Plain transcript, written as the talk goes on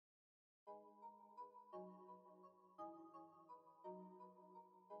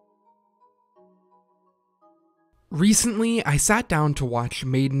Recently, I sat down to watch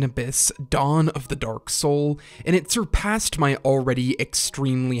Made in Abyss: Dawn of the Dark Soul, and it surpassed my already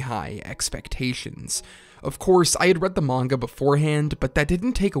extremely high expectations. Of course, I had read the manga beforehand, but that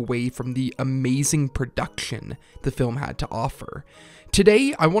didn't take away from the amazing production the film had to offer.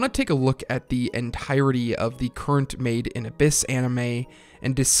 Today, I want to take a look at the entirety of the current Made in Abyss anime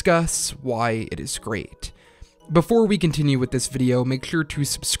and discuss why it is great. Before we continue with this video, make sure to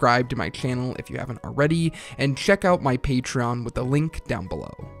subscribe to my channel if you haven't already, and check out my Patreon with the link down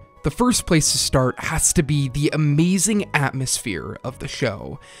below. The first place to start has to be the amazing atmosphere of the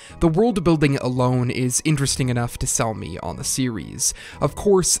show. The world building alone is interesting enough to sell me on the series. Of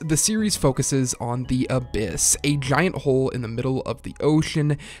course, the series focuses on the Abyss, a giant hole in the middle of the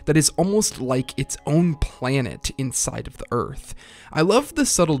ocean that is almost like its own planet inside of the Earth. I love the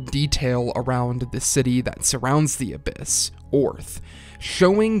subtle detail around the city that surrounds the Abyss, Orth,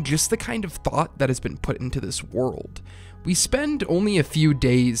 showing just the kind of thought that has been put into this world. We spend only a few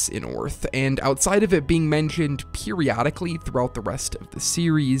days in Orth, and outside of it being mentioned periodically throughout the rest of the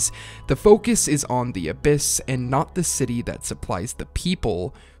series, the focus is on the Abyss and not the city that supplies the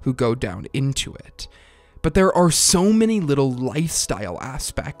people who go down into it. But there are so many little lifestyle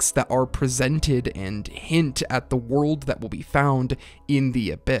aspects that are presented and hint at the world that will be found in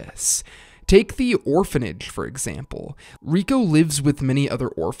the Abyss. Take the orphanage, for example. Riko lives with many other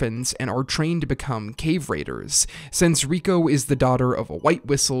orphans and are trained to become cave raiders. Since Riko is the daughter of a White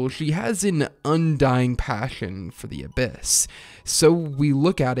Whistle, she has an undying passion for the Abyss. So we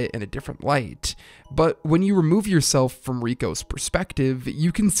look at it in a different light. But when you remove yourself from Riko's perspective,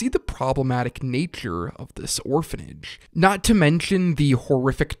 you can see the problematic nature of this orphanage. Not to mention the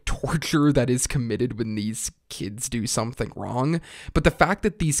horrific torture that is committed when these kids do something wrong, but the fact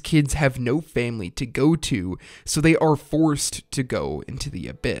that these kids have no family to go to, so they are forced to go into the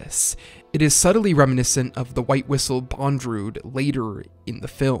Abyss. It is subtly reminiscent of the White Whistle Bondrewd later in the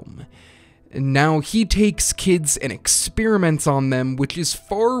film. Now, he takes kids and experiments on them, which is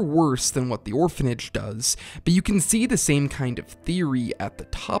far worse than what the orphanage does, but you can see the same kind of theory at the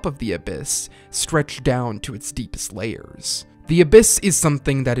top of the Abyss, stretched down to its deepest layers. The Abyss is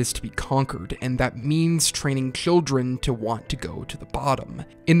something that is to be conquered, and that means training children to want to go to the bottom.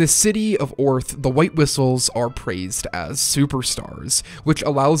 In the city of Orth, the White Whistles are praised as superstars, which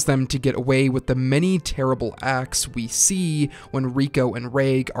allows them to get away with the many terrible acts we see when Riko and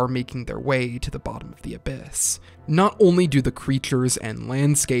Reg are making their way to the bottom of the Abyss. Not only do the creatures and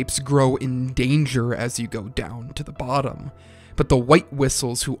landscapes grow in danger as you go down to the bottom, but the White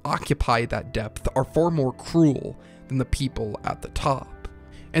Whistles who occupy that depth are far more cruel than the people at the top.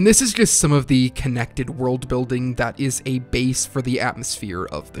 And this is just some of the connected world building that is a base for the atmosphere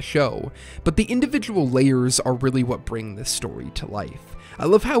of the show, but the individual layers are really what bring this story to life. I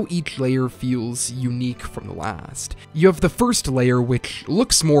love how each layer feels unique from the last. You have the first layer, which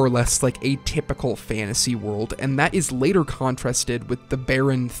looks more or less like a typical fantasy world, and that is later contrasted with the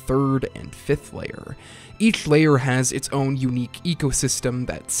barren third and fifth layer. Each layer has its own unique ecosystem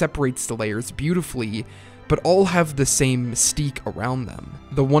that separates the layers beautifully, but all have the same mystique around them.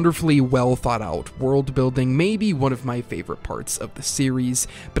 The wonderfully well thought out world building may be one of my favorite parts of the series,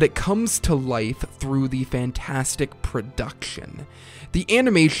 but it comes to life through the fantastic production. The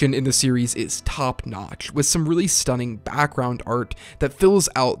animation in the series is top notch, with some really stunning background art that fills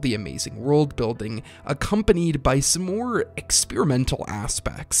out the amazing world building, accompanied by some more experimental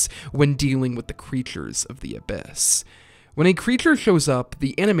aspects when dealing with the creatures of the Abyss. When a creature shows up,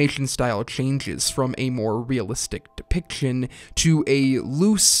 the animation style changes from a more realistic depiction to a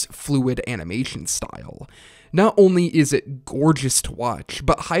loose, fluid animation style. Not only is it gorgeous to watch,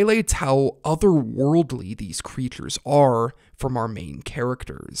 but highlights how otherworldly these creatures are from our main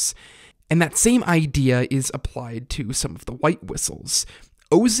characters. And that same idea is applied to some of the White Whistles.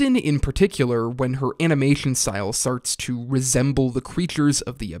 Ozin in particular, when her animation style starts to resemble the creatures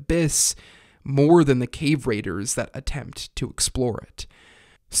of the Abyss, more than the cave raiders that attempt to explore it.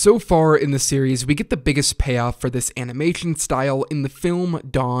 So far in the series, we get the biggest payoff for this animation style in the film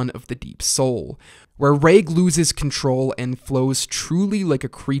Dawn of the Deep Soul, where Reg loses control and flows truly like a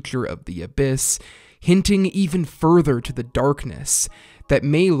creature of the Abyss, hinting even further to the darkness that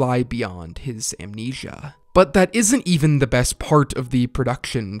may lie beyond his amnesia. But that isn't even the best part of the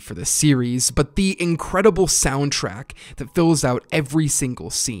production for the series, but the incredible soundtrack that fills out every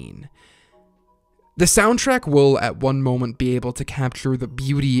single scene. The soundtrack will at one moment be able to capture the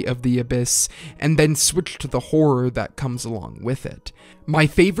beauty of the Abyss and then switch to the horror that comes along with it. My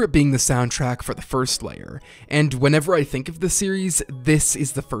favorite being the soundtrack for the first layer, and whenever I think of the series, this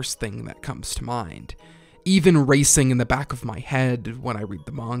is the first thing that comes to mind, even racing in the back of my head when I read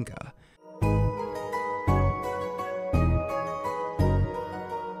the manga.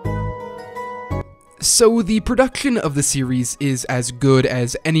 So the production of the series is as good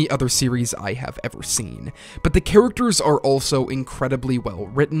as any other series I have ever seen, but the characters are also incredibly well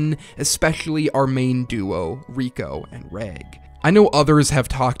written, especially our main duo, Riko and Reg. I know others have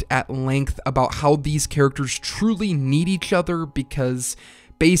talked at length about how these characters truly need each other because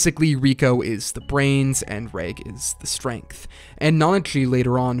basically Riko is the brains and Reg is the strength, and Nanachi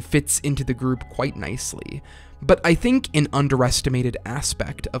later on fits into the group quite nicely. But I think an underestimated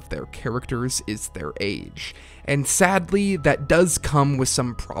aspect of their characters is their age, and sadly that does come with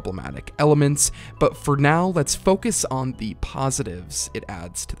some problematic elements, but for now let's focus on the positives it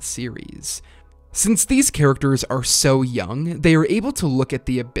adds to the series. Since these characters are so young, they are able to look at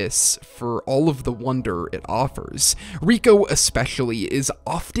the Abyss for all of the wonder it offers. Riko especially is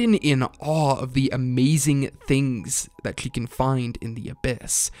often in awe of the amazing things that she can find in the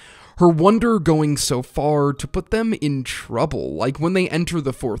Abyss. Her wonder going so far to put them in trouble, like when they enter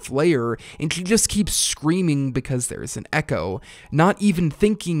the 4th layer and she just keeps screaming because there's an echo, not even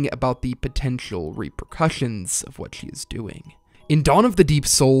thinking about the potential repercussions of what she is doing. In Dawn of the Deep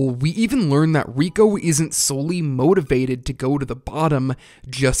Soul, we even learn that Riko isn't solely motivated to go to the bottom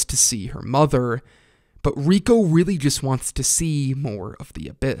just to see her mother, but Riko really just wants to see more of the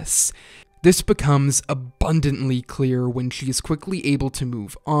Abyss. This becomes abundantly clear when she is quickly able to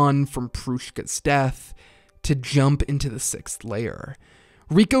move on from Prushka's death to jump into the 6th layer.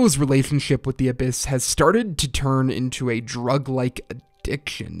 Riko's relationship with the Abyss has started to turn into a drug-like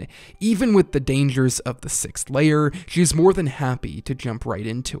addiction. Even with the dangers of the 6th layer, she is more than happy to jump right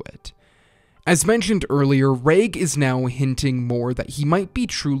into it. As mentioned earlier, Reg is now hinting more that he might be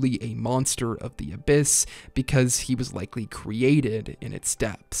truly a monster of the Abyss because he was likely created in its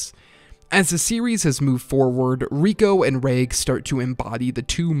depths. As the series has moved forward, Riko and Reg start to embody the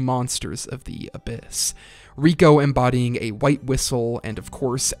two monsters of the Abyss. Riko embodying a white whistle, and of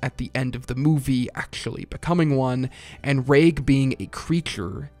course, at the end of the movie, actually becoming one, and Reg being a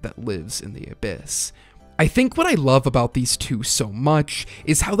creature that lives in the Abyss. I think what I love about these two so much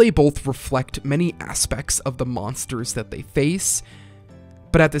is how they both reflect many aspects of the monsters that they face,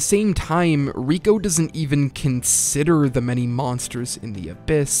 but at the same time, Riko doesn't even consider the many monsters in the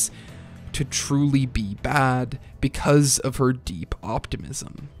Abyss to truly be bad because of her deep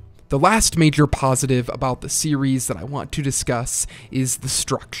optimism. The last major positive about the series that I want to discuss is the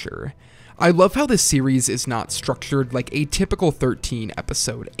structure. I love how this series is not structured like a typical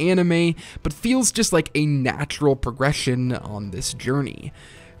 13-episode anime, but feels just like a natural progression on this journey.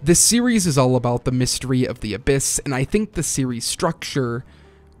 This series is all about the mystery of the Abyss, and I think the series structure,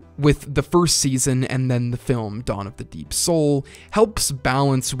 with the first season and then the film Dawn of the Deep Soul, helps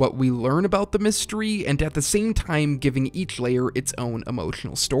balance what we learn about the mystery and at the same time giving each layer its own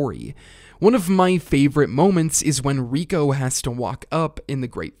emotional story. One of my favorite moments is when Riko has to walk up in the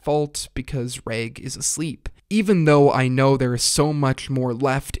Great Vault because Reg is asleep. Even though I know there is so much more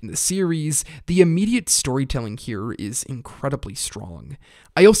left in the series, the immediate storytelling here is incredibly strong.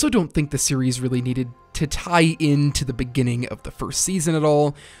 I also don't think the series really needed to tie into the beginning of the first season at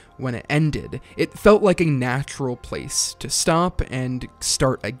all. When it ended, it felt like a natural place to stop and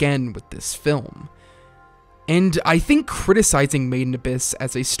start again with this film. And I think criticizing Made in Abyss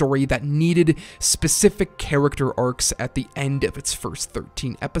as a story that needed specific character arcs at the end of its first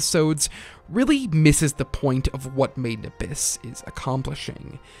 13 episodes really misses the point of what Made in Abyss is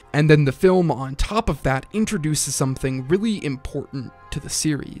accomplishing. And then the film on top of that introduces something really important to the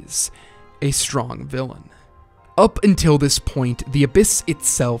series: a strong villain. Up until this point, the Abyss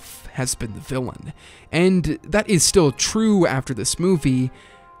itself has been the villain, and that is still true after this movie,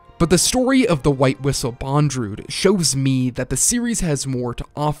 but the story of the White Whistle Bondrewd shows me that the series has more to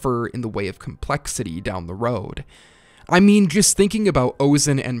offer in the way of complexity down the road. I mean, just thinking about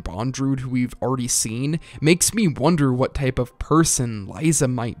Ozen and Bondrewd, who we've already seen, makes me wonder what type of person Liza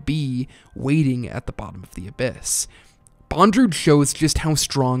might be waiting at the bottom of the Abyss. Bondrewd shows just how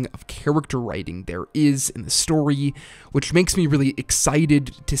strong of character writing there is in the story, which makes me really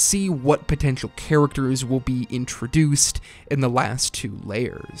excited to see what potential characters will be introduced in the last two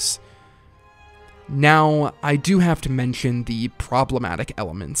layers. Now, I do have to mention the problematic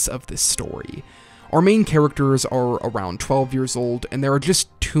elements of this story. Our main characters are around 12 years old, and there are just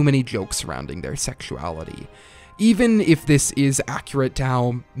too many jokes surrounding their sexuality. Even if this is accurate to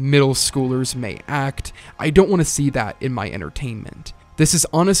how middle schoolers may act, I don't want to see that in my entertainment. This is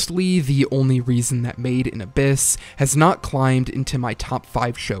honestly the only reason that Made in Abyss has not climbed into my top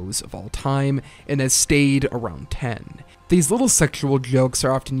 5 shows of all time and has stayed around 10. These little sexual jokes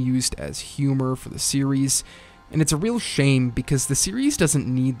are often used as humor for the series, And it's a real shame because the series doesn't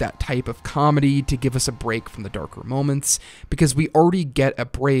need that type of comedy to give us a break from the darker moments, because we already get a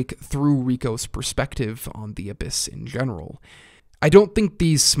break through Riko's perspective on the Abyss in general. I don't think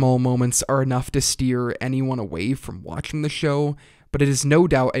these small moments are enough to steer anyone away from watching the show, but it is no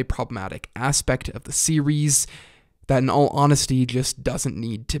doubt a problematic aspect of the series that in all honesty just doesn't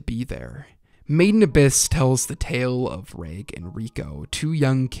need to be there. Made in Abyss tells the tale of Reg and Riko, two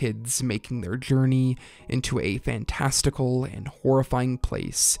young kids making their journey into a fantastical and horrifying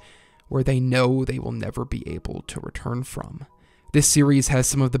place where they know they will never be able to return from. This series has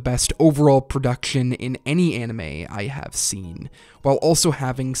some of the best overall production in any anime I have seen, while also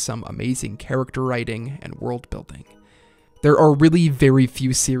having some amazing character writing and world building. There are really very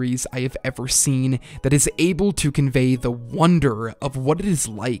few series I have ever seen that is able to convey the wonder of what it is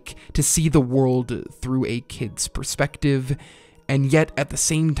like to see the world through a kid's perspective, and yet at the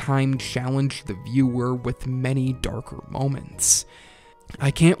same time challenge the viewer with many darker moments.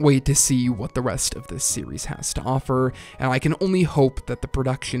 I can't wait to see what the rest of this series has to offer, and I can only hope that the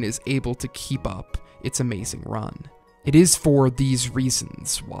production is able to keep up its amazing run. It is for these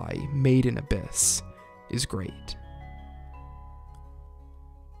reasons why Made in Abyss is great.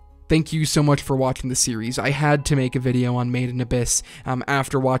 Thank you so much for watching the series. I had to make a video on Made in Abyss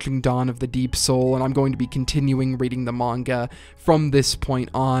after watching Dawn of the Deep Soul, and I'm going to be continuing reading the manga from this point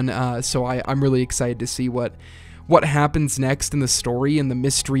on, so I'm really excited to see what happens next in the story, and the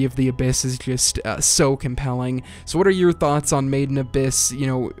mystery of the Abyss is just so compelling. So what are your thoughts on Made in Abyss? You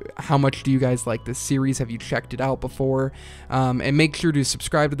know, how much do you guys like this series? Have you checked it out before? And make sure to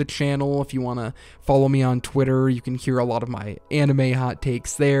subscribe to the channel. If you want to follow me on Twitter, you can hear a lot of my anime hot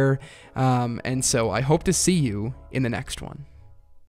takes there. And so I hope to see you in the next one.